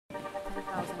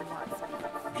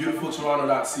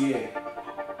BeautifulToronto.ca.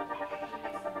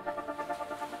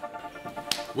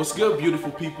 What's good, beautiful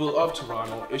people of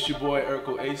Toronto? It's your boy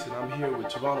Urkel Ace, and I'm here with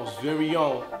Toronto's very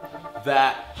own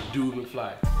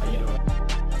ThatdudeMCFLY. How you doing?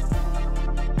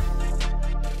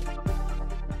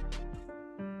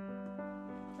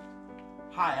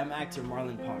 Hi, I'm actor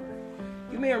Marlon Palmer.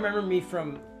 You may remember me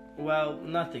from, well,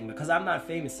 nothing, because I'm not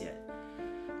famous yet.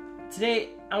 Today,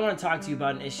 I want to talk to you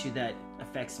about an issue that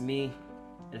affects me,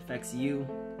 it affects you,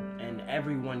 and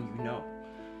everyone you know.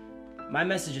 My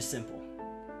message is simple.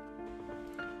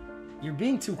 You're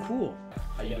being too cool.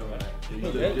 How you doing?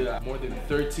 You did more than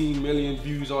 13 million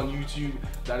views on YouTube.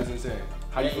 That is insane.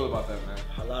 How do you feel about that, man?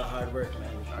 A lot of hard work,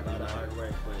 man. A lot of hard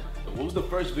work. But what was the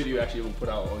first video you actually ever put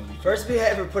out on YouTube? First video I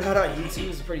ever put out on YouTube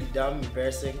was pretty dumb,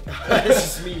 embarrassing. It's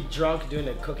just me drunk doing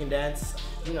a cooking dance.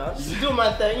 You know, just doing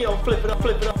my thing. You know, flip it up,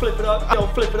 flip it up, flip it up. You know,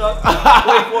 flip it up.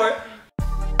 Wait for it.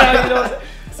 You know,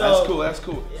 so, that's cool. That's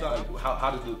cool. Yeah. So, how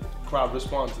did the crowd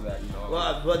respond to that? You know.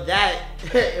 Well, but that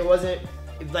it wasn't.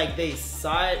 Like they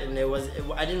saw it and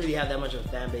I didn't really have that much of a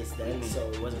fan base then, so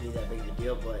it wasn't really that big of a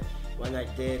deal. But when I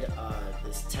did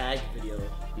this tag video,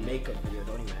 makeup video,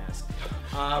 don't even ask.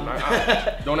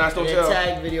 Don't ask, don't tell.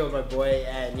 Tag video of my boy,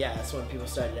 and yeah, that's when people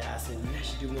started asking, you guys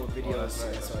should do more videos. Oh, that's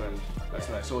nice. That's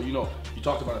nice. So you know, you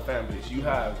talked about a fan base. You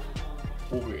have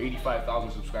over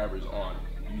 85,000 subscribers on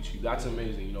YouTube. That's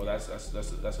amazing. You know,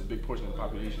 that's a big portion of the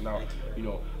population. Now, you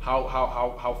know,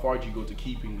 how far do you go to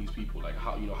keeping these people? Like,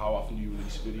 how often do you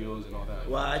release videos and all that?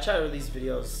 Well, I try to release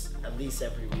videos at least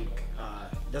every week.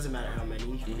 Doesn't matter how many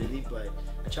really, but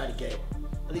I try to get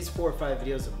at least 4 or 5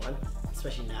 videos a month.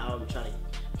 Especially now, I'm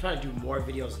trying to do more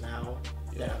videos now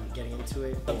that I'm getting into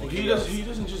it. He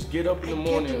doesn't just get up in the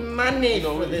morning. Getting money, you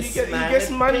know, for this, man. He gets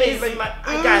money. Like,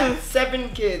 I got 7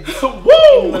 kids Woo!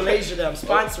 in Malaysia that I'm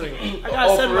sponsoring. I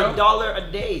gotta send them $1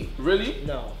 a day. Really?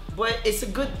 No, but it's a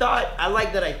good thought. I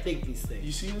like that I think these things.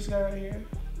 You see this guy right here?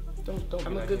 Don't.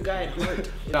 I'm a good guy at heart.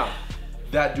 Now,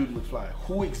 ThatdudeMCFLY.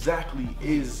 Who exactly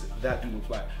is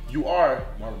ThatdudeMCFLY? You are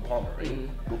Marlon Palmer, right?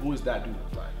 But who is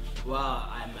ThatdudeMCFLY? Well,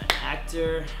 I'm an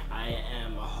actor. I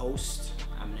am a host.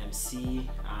 I'm an MC.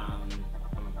 I'm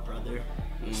a brother.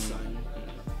 I'm a son.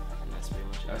 And that's pretty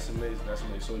much it. That's amazing. That's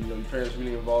amazing. So you know, your parents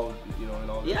really involved, you know, in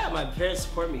all this? Yeah, my parents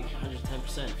support me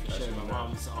 110% for sure. My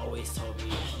mom's always told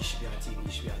me you should be on TV.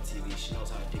 You should be on TV. She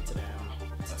knows how addicted I am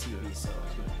to TV.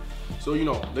 So you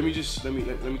know, let me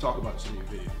talk about some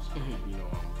of your videos. You know,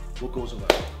 what goes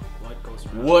around? What goes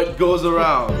around? What goes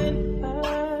around?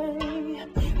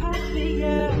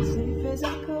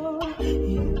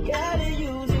 You gotta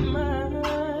use your mind.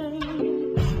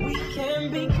 We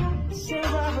can be conscious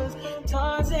robbers,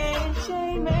 Tarzan and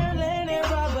Shane, Marilyn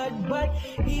and Robert, but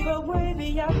either way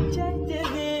the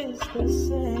objective is the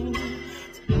same.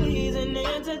 To please and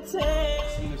entertain. I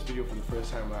seen this video for the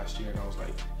first time last year, and I was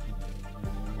like,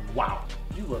 wow.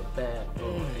 You look bad.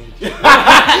 Hey,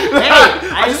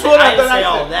 I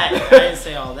didn't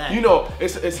say all that. You know,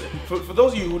 it's for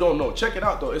those of you who don't know, check it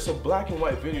out though. It's a black and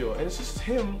white video, and it's just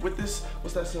him with this.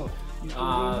 What's that song?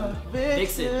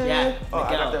 Vixen. Yeah. Oh,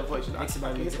 I got that voice. Vixen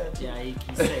by Vixen. Yeah, he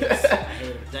sings. I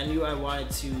hate it. I knew I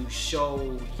wanted to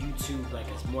show YouTube like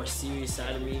a more serious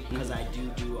side of me, because I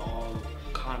do all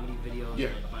comedy videos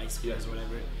and advice videos,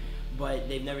 whatever. But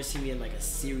they've never seen me in like a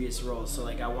serious role, so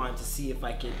like I wanted to see if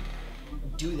I could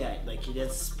do that. Like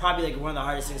that's probably like one of the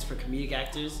hardest things for comedic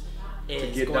actors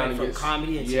is going from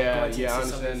comedy and going to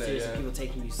something serious and people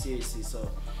taking you seriously. So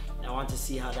I wanted to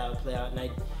see how that would play out, and I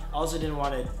also didn't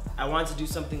want to. I wanted to do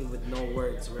something with no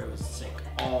words, where it was just like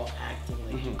all acting.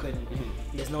 Like you couldn't.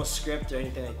 There's no script or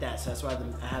anything like that. So that's why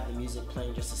I have the music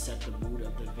playing just to set the mood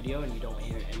of the video, and you don't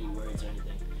hear any words or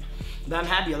anything. But I'm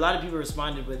happy. A lot of people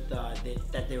responded with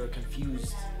that they were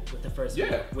confused with the first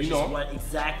video, which is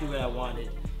exactly what I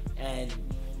wanted. And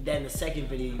then the second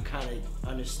video, you kind of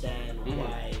understand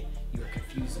why you were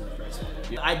confused in the first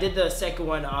one. I did the second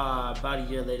one about a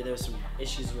year later. There were some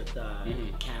issues with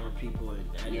camera people and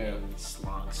editing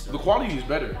long stuff. The quality is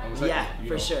better. Yeah,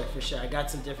 for sure. I got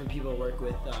some different people to work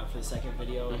with for the second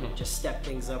video. Just step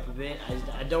things up a bit.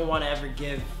 I don't want to ever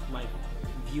give my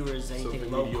viewers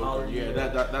anything low quality. Yeah,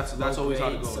 that's always how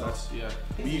to go. So,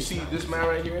 But you see this man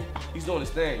right here? He's doing his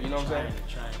thing. You know what I'm saying?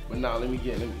 But now let me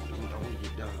get down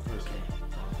to person.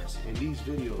 In these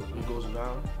videos, when it goes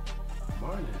around,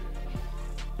 Marlon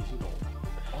is, you know,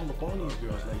 all up on these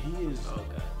girls. Like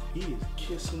he is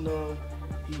kissing them.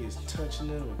 He is touching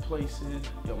them in places.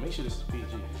 Yo, make sure this is PG.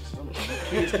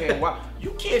 Kids can't watch.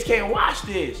 You kids can't watch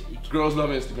this. Girls love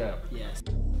Instagram. Yes.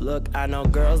 Look, I know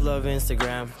girls love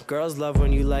Instagram. Girls love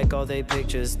when you like all they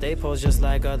pictures. They pose just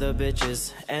like other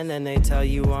bitches. And then they tell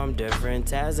you I'm different.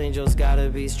 Taz angels gotta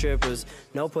be strippers.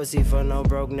 No pussy for no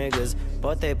broke niggas.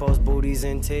 But they post booties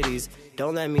and titties.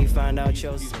 Don't let me find out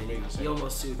your city. You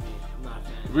almost sued me. I'm not a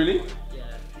fan. Really?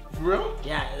 Yeah. For real?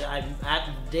 Yeah,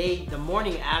 the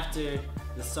morning after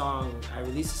the song, I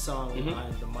released a song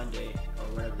on the Monday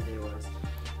or whatever the day was.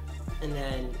 And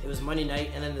then it was Monday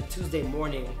night, and then the Tuesday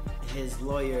morning, his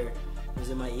lawyer was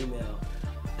in my email,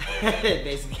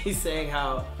 basically saying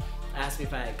how, asked me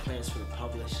if I had clearance for the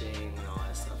publishing and all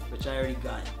that stuff, which I already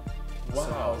got.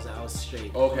 Wow. So I was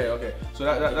straight. Okay. So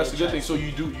that's the good thing. So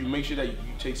you make sure that you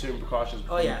take certain precautions.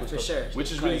 Oh yeah, for sure.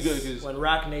 Which is really good because when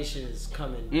Rock Nation is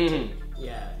coming,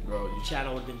 yeah, bro, the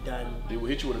channel would have been done. They will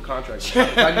hit you with a contract.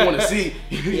 Like you want to see,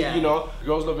 Yeah. You know.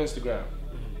 Girls love Instagram.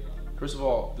 First of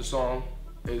all, the song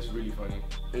is really funny.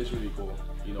 It's really cool.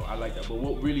 You know, I like that. But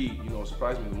what really,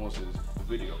 surprised me the most is the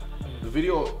video. The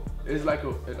video is like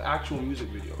an actual music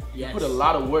video. Yes. You put a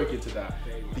lot of work into that.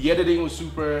 The editing was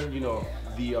super.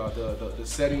 The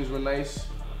settings were nice.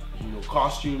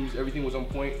 Costumes, everything was on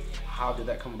point. How did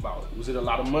that come about? Was it a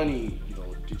lot of money?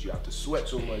 Did you have to sweat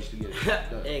so much to get it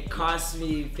done? It cost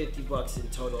me $50 in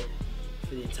total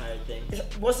for the entire thing.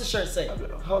 What's the shirt say?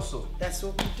 Hustle. That's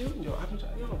what we do. Yo,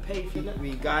 we don't pay for that.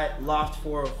 We got Loft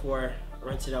 404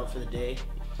 rented out for the day,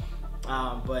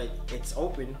 but it's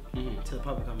open to the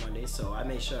public on Monday. So I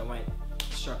made sure I went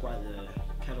struck while the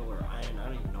kettle or iron. I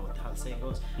don't even know how the saying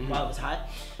goes. While it was hot,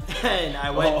 and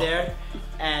I went there,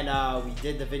 and we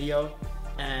did the video,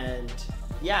 and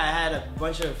yeah, I had a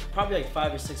bunch of probably like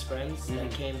 5 or 6 friends that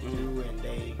came through, and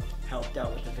they helped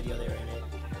out with the video. They were in it.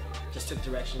 Just took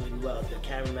direction really well. The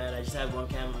cameraman, I just had one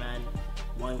cameraman,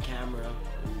 one camera,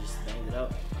 and we just banged it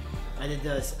out. I did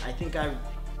this. I think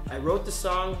I wrote the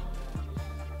song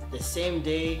the same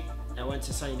day I went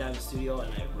to Sunny Diamond Studio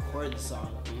and I recorded the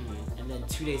song, and then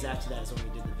 2 days after that is when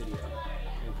we did the video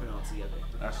and we put it all together.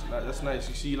 That's nice.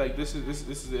 You see, like this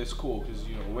is it's cool because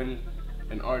when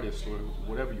an artist or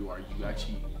whatever you are, you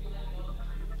actually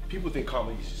people think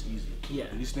comedy is just easy. Yeah.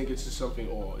 They just think it's just something.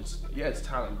 It's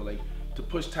talent, but like to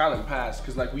push talent past,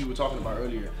 because like we were talking about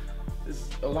earlier, there's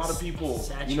a lot of people.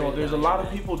 There's a lot of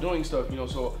people doing stuff.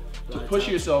 So to push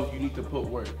yourself, you need to put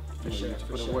work. You need to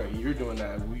put in work. You're doing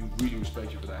that. We really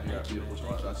respect you for that here at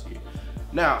BeautifulToronto.ca.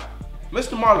 Now,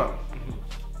 Mr. Marlon,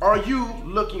 are you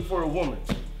looking for a woman?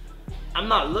 I'm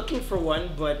not looking for one,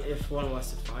 but if one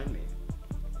wants to find me.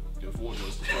 If one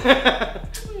wants to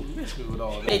find me. Miss me with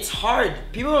all that. It's hard.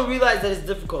 People don't realize that it's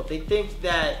difficult. They think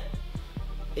that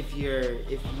if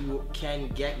you can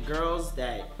get girls,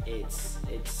 that it's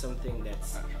something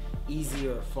that's easy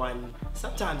or fun.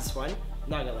 Sometimes it's fun,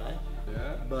 not gonna lie.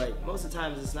 Yeah. But most of the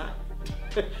times it's not.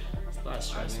 It's a lot of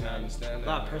stress, I understand that. A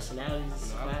lot of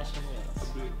personalities clashing.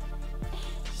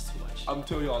 It's too much. I'm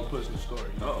telling you all a personal story.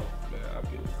 Oh. Man, I've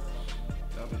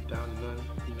been down and none,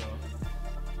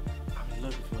 I've been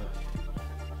looking for her.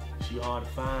 She hard to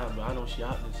find, but I know she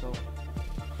out there somewhere.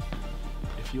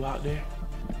 If you out there,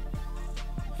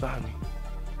 find me.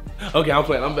 Okay, I'm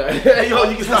playing. I'm back. Yo,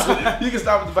 you can stop. You can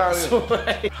stop with the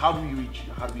violin. How do we reach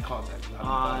you? How do we contact you?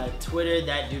 Twitter,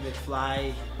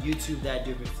 ThatdudeMCFLY. YouTube,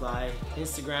 ThatdudeMCFLY.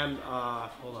 Instagram.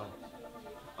 Hold on.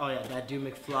 Oh yeah,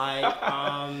 ThatdudeMCFLY.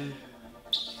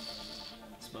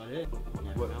 That's about it.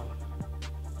 What?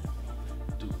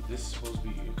 Dude, this is supposed to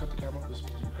be. Cut the camera off. This is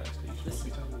supposed to be backstage.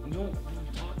 Listen, you don't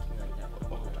talk to me like that.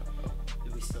 Okay.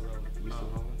 We still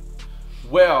rolling.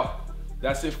 Well,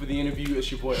 that's it for the interview.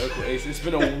 It's your boy Urkel Ace. It's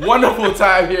been a wonderful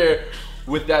time here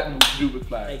with ThatdudeMCFLY.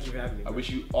 Thank you for having me. I wish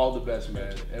you all the best,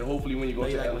 man. And hopefully when you go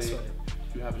to LA,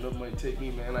 you have enough money to take me,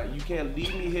 man. Like, you can't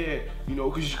leave me here,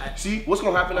 because see, what's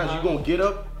gonna happen is you're gonna get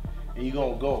up and you're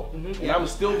gonna go. And I'm gonna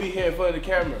still be here in front of the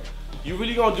camera. You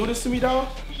really gonna do this to me, dog?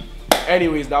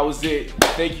 Anyways, that was it.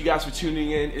 Thank you guys for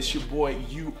tuning in. It's your boy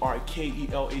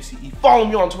URKELACE. Follow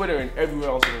me on Twitter and everywhere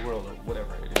else in the world, or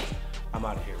whatever it is. I'm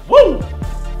out of here. Woo!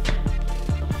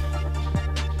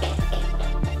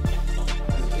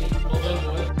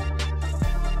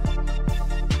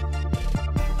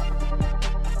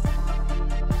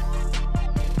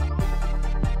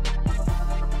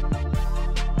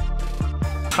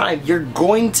 Time, you're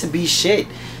going to be shit.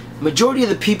 Majority of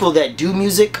the people that do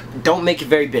music don't make it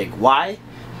very big. Why?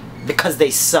 Because they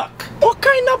suck. What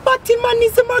kind of batty man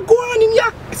is my guan in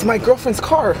ya? It's my girlfriend's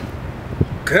car.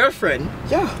 Girlfriend?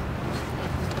 Yeah.